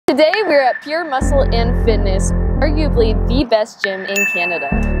Today we're at Pure Muscle and Fitness, arguably the best gym in Canada.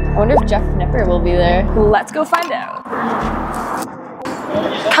 I wonder if Jeff Nipper will be there. Let's go find out.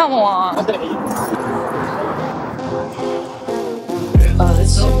 Come on. Oh,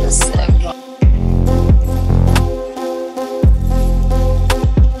 this gym is sick.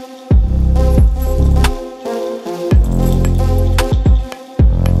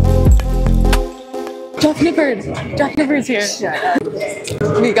 Jeff Nippard's here.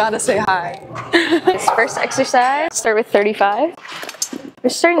 We gotta say hi. This first exercise, start with 35. We're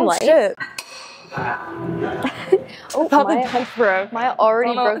starting light. Shit. Oh, Maya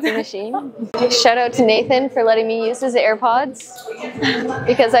already broke the machine. Shout out to Nathan for letting me use his AirPods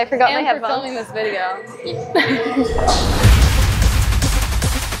because I forgot my headphones. filming this video.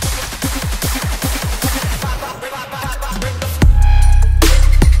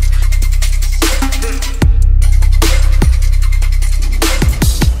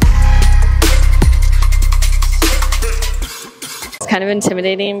 Kind of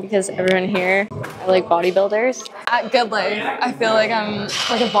intimidating because everyone here are like bodybuilders. At Good Life, I feel like I'm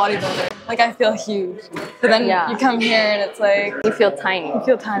like a bodybuilder. Like I feel huge. But then you come here and it's like You feel tiny. you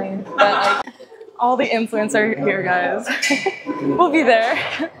feel tiny. But like all the influencers are here, guys. We'll be there.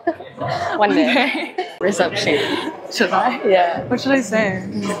 One day. Resumption. Should I? Yeah. What should I say?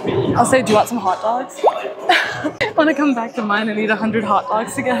 I'll say, do you want some hot dogs? I want to come back to mine and eat 100 hot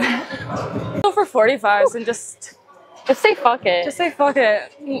dogs together. Go for 45s and just say fuck it. say fuck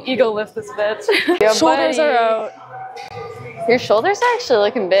it. Ego lift this bitch. Yeah, Shoulders are out. Your shoulders are actually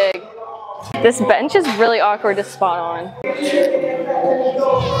looking big. This bench is really awkward to spot on.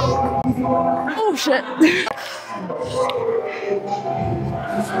 Oh shit.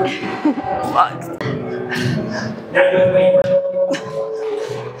 Fuck.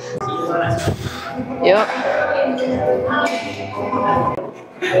 Yep.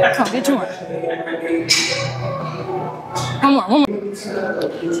 Come on, get 2 more. One more. Oh.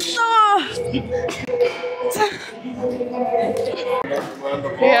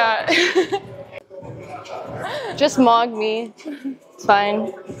 Yeah. Just mog me. It's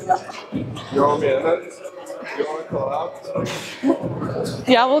fine. You want me in it? You want to collab?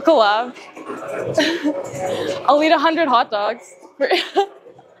 Yeah, we'll collab. I'll eat 100 hot dogs.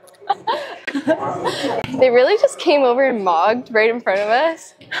 They really just came over and mogged right in front of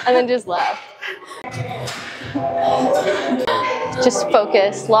us and then just left. Just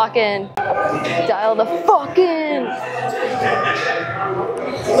focus, lock in, dial the fuck in.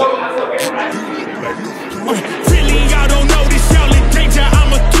 Really, y'all don't know this, y'all in danger.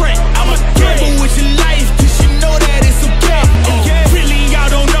 I'm a threat. I'm a gamble with your life, cause you know that it's okay. Really, y'all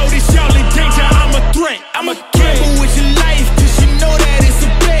don't know this, y'all in danger. I'm a threat. I'm a gamble with your life, cause you know that it's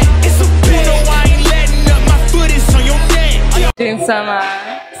a bet. It's a bet. You know I ain't letting up, my foot is on your neck. Doing some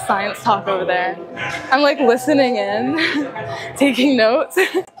science talk over there. I'm like listening in, taking notes.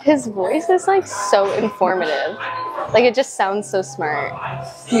 His voice is like so informative. Like it just sounds so smart.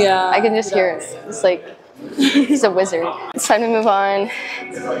 Yeah. I can just hear it. It's like he's a wizard. It's time to move on.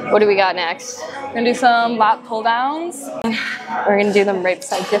 What do we got next? We're gonna do some lat pull downs. We're gonna do them right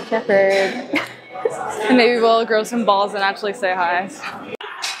beside Jeff Nippard. And maybe we'll grow some balls and actually say hi.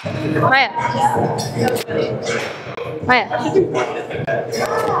 Maya. Maya.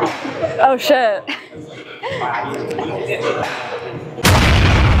 Oh shit.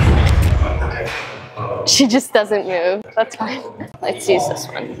 She just doesn't move. That's fine. Let's use this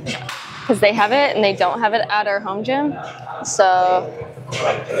one. Because they have it and they don't have it at our home gym. So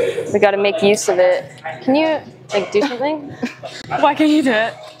we gotta make use of it. Can you like do something? Why can't you do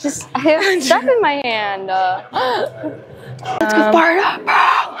it? Just, I have stuff in my hand. Let's go bar it up, bro.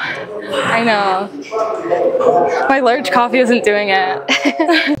 I know. My large coffee isn't doing it.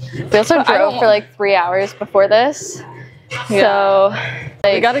 We also drove for like 3 hours before this. Yeah. So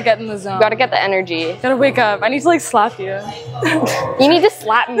like, We gotta get in the zone. gotta get the energy. Gotta wake up. I need to like slap you. You need to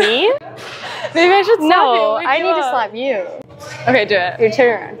slap me? Maybe I should slap you. No, Wake I you need to up. slap you. Okay, do it. Your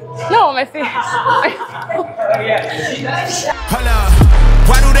turn. No, my face. Hold up.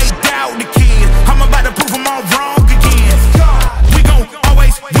 Why do they doubt the kid? I'm about to prove them all wrong again. We gon'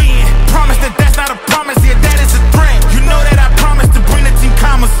 always win. Promise that that's not a promise, yeah, that is a threat. You know that I promised to bring the team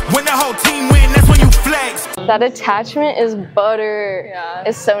commas. When the whole team win, that's when you flex. That attachment is butter. Yeah.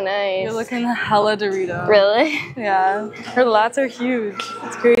 It's so nice. You're looking hella Dorito. Really? Yeah. Her lats are huge.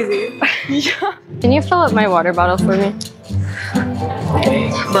 It's crazy. Yeah. Can you fill up my water bottle for me?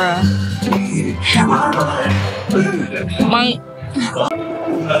 Bruh.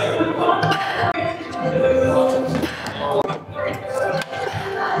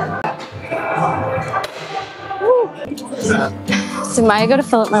 Did Maya go to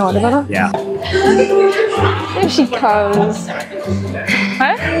fill up my water bottle? Yeah. There she comes.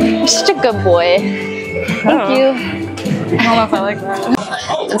 What? You're such a good boy. Thank you. I don't know if I like that.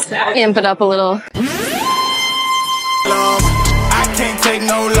 Let's amp it up a little. I can't take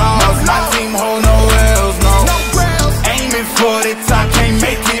no loss. My team hold no L's, no. Aiming for the top, can't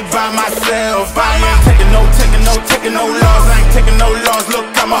make it by myself. I ain't taking no loss. I ain't taking no loss.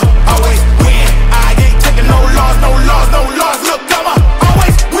 Look, I'ma always win. I ain't taking no loss. Look, I'ma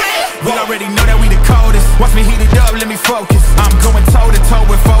always win. We already know that we the coldest. Watch me heat it up, let me focus. I'm going toe to toe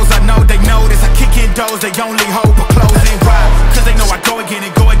with foes. I know they notice. I kick in doors, they only hope for closing. Why? Cause they know I go again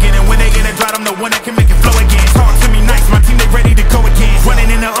and go again. And when they get it dry, I'm the one that can make it flow again. Talk to me nice, my team they ready to go again.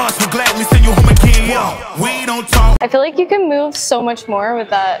 Running into us, we'll gladly send you home again. We don't talk. I feel like you can move so much more with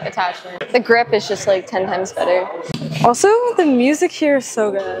that attachment. The grip is just like 10 times better. Also, the music here is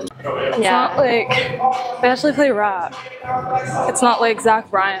so good. It's not like they actually play rap. It's not like Zach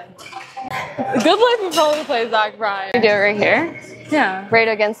Bryan. Good Life would probably play Zach Bryan. You do it right here? Yeah. Right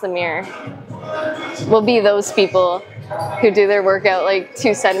against the mirror. We'll be those people who do their workout like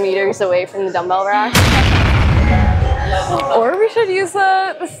 2 centimeters away from the dumbbell rack. Or we should use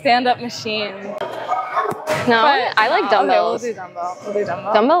the stand-up machine. No, I like dumbbells. Okay, we'll do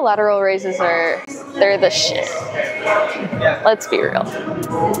dumbbell. Dumbbell lateral raises they're the shit. Let's be real.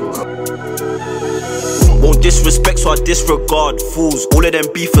 Won't disrespect, so I disregard fools. All of them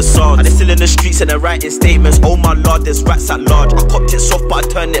be facades. And they're still in the streets and they're writing statements. Oh my lord, there's rats at large. I copped it soft, but I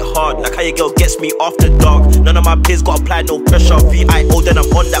turned it hard. Like how your girl gets me after dark. None of my peers got applied, no pressure. VIO, then I'm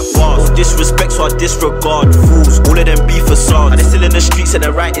on that bar. Won't disrespect, so I disregard fools. All of them be facades. And they're still in the streets and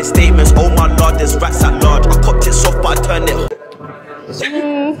they're writing statements. Oh my lord, there's rats at large. I copped it soft, but I turned it hard.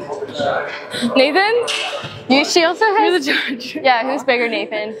 Nathan? She also has... You're the judge. Yeah, who's bigger,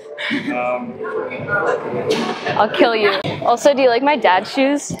 Nathan? I'll kill you. Also, do you like my dad's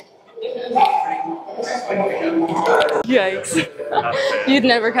shoes? Yikes. You'd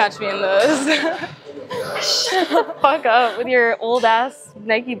never catch me in those. Shut the fuck up with your old ass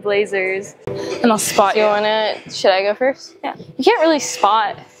Nike Blazers. And I'll spot Do you. you wanna... Should I go first? Yeah. You can't really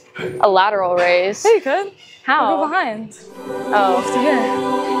spot a lateral raise. Yeah, you could. How? Go behind. Oh.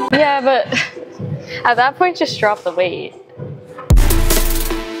 Yeah. Yeah, but at that point, just drop the weight.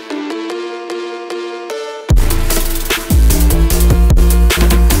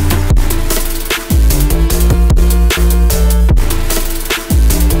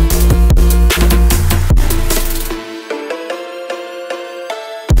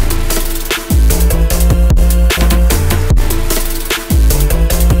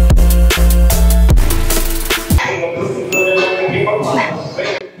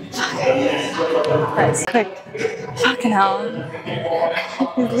 Nice. Quick. Fucking hell.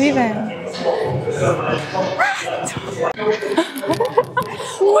 He's leaving.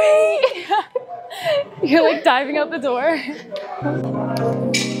 Wait! You're like diving out the door.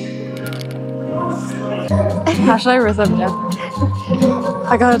 How should I risk up Jeff?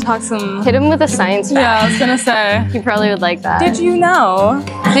 I gotta talk some. Hit him with a science fact. Yeah, I was gonna say. He probably would like that. Did you know?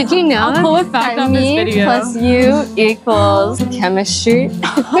 Did you know I'll pull a fact that on this me video. plus you equals chemistry?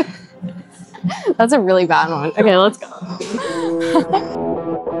 That's a really bad one. Okay, let's go.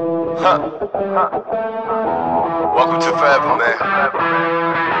 Welcome to Forever, man.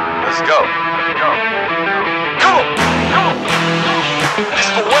 Let's go. Come on. This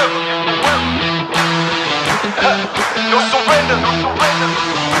forever. No surrender.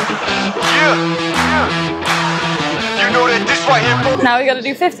 Yeah. You know that this right here. Now we gotta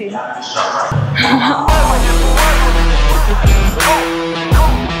do 50.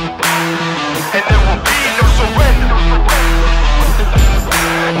 And there will be no surrender.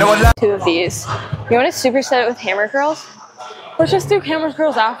 No allow. 2 of these. You want to superset it with hammer curls? Let's just do camera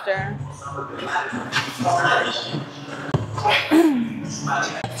curls after.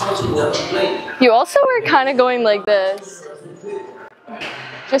 You also were kind of going like this.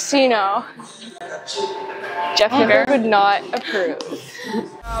 Just so you know. Jeff would not approve.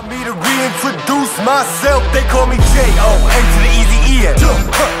 I me to reintroduce myself, they call me J.O. A to the easy E-N.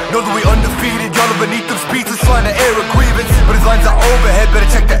 Know that we undefeated, y'all are beneath them speeches trying to air a grievance. But his lines are overhead, better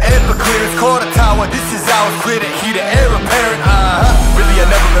check the air for clearance. Call the tower, this is ours, clear the heat, the air apparent. Really, I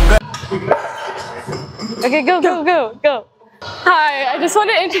never been better. Okay, go. Hi, I just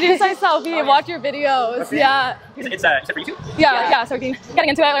want to introduce myself and watch your videos. Yeah. It's for YouTube? Yeah, so we're getting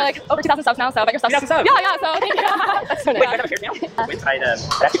into it. We're like over 2,000 subs now, so bet your stuff. Yeah, so thank you. That's so Wait, do I nice. have a shared now? I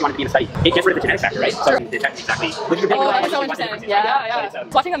actually wanted to be in a study. It gets rid of the genetic factor, right? So it detects exactly. Oh, that's so interesting. Yeah. I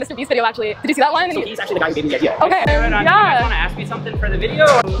was watching a Mr. Beast video actually. Did you see that one? So he's actually the guy who gave me the idea. Okay, You guys yeah. want to ask me something for the video?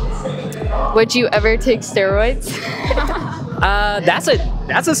 Would you ever take steroids? That's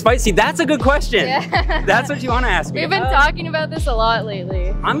a spicy. That's a good question. Yeah. That's what you want to ask me. We've been talking about this a lot lately.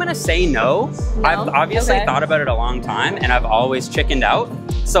 I'm gonna say no. I've obviously thought about it a long time, and I've always chickened out.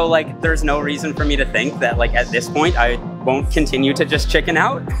 So like, there's no reason for me to think that like at this point I won't continue to just chicken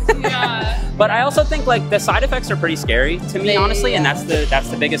out. Yeah. But I also think like the side effects are pretty scary to me, honestly, and that's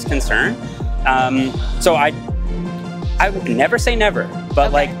the biggest concern. So I would never say never,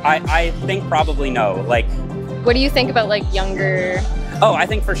 but like I think probably no. Like, what do you think about like younger? Oh, I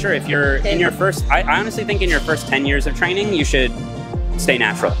think for sure if you're in your first, I honestly think in your first 10 years of training, you should stay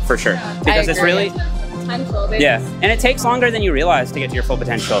natural for sure. Because it's really, yeah, and it takes longer than you realize to get to your full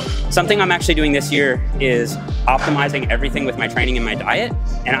potential. Something I'm actually doing this year is optimizing everything with my training and my diet.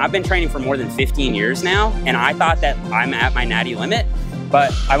 And I've been training for more than 15 years now. And I thought that I'm at my natty limit,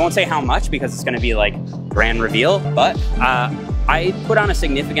 but I won't say how much because it's gonna be like grand reveal, but I put on a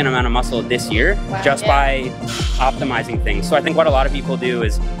significant amount of muscle this year just by optimizing things. So I think what a lot of people do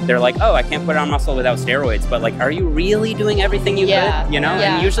is they're like, oh, I can't put on muscle without steroids, but like, are you really doing everything you could? You know,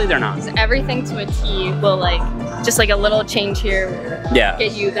 and usually they're not. Everything to a T will like, just like a little change here will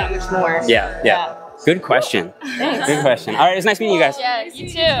get you that much more. Yeah. Good question. Thanks. Good question. All right, it's nice meeting you guys. Yeah, you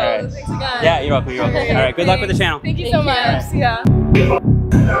too. Right. Thanks again. Yeah, you're welcome. You're welcome. All right, good luck with the channel. Thank you so much. Yeah.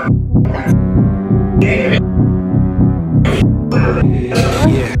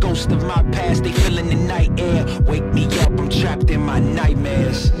 Yeah, ghosts of my past, they feeling the night air. Wake me up, I'm trapped in my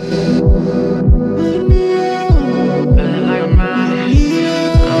nightmares. Wake me up,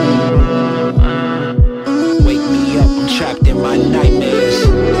 I'm trapped in my nightmares.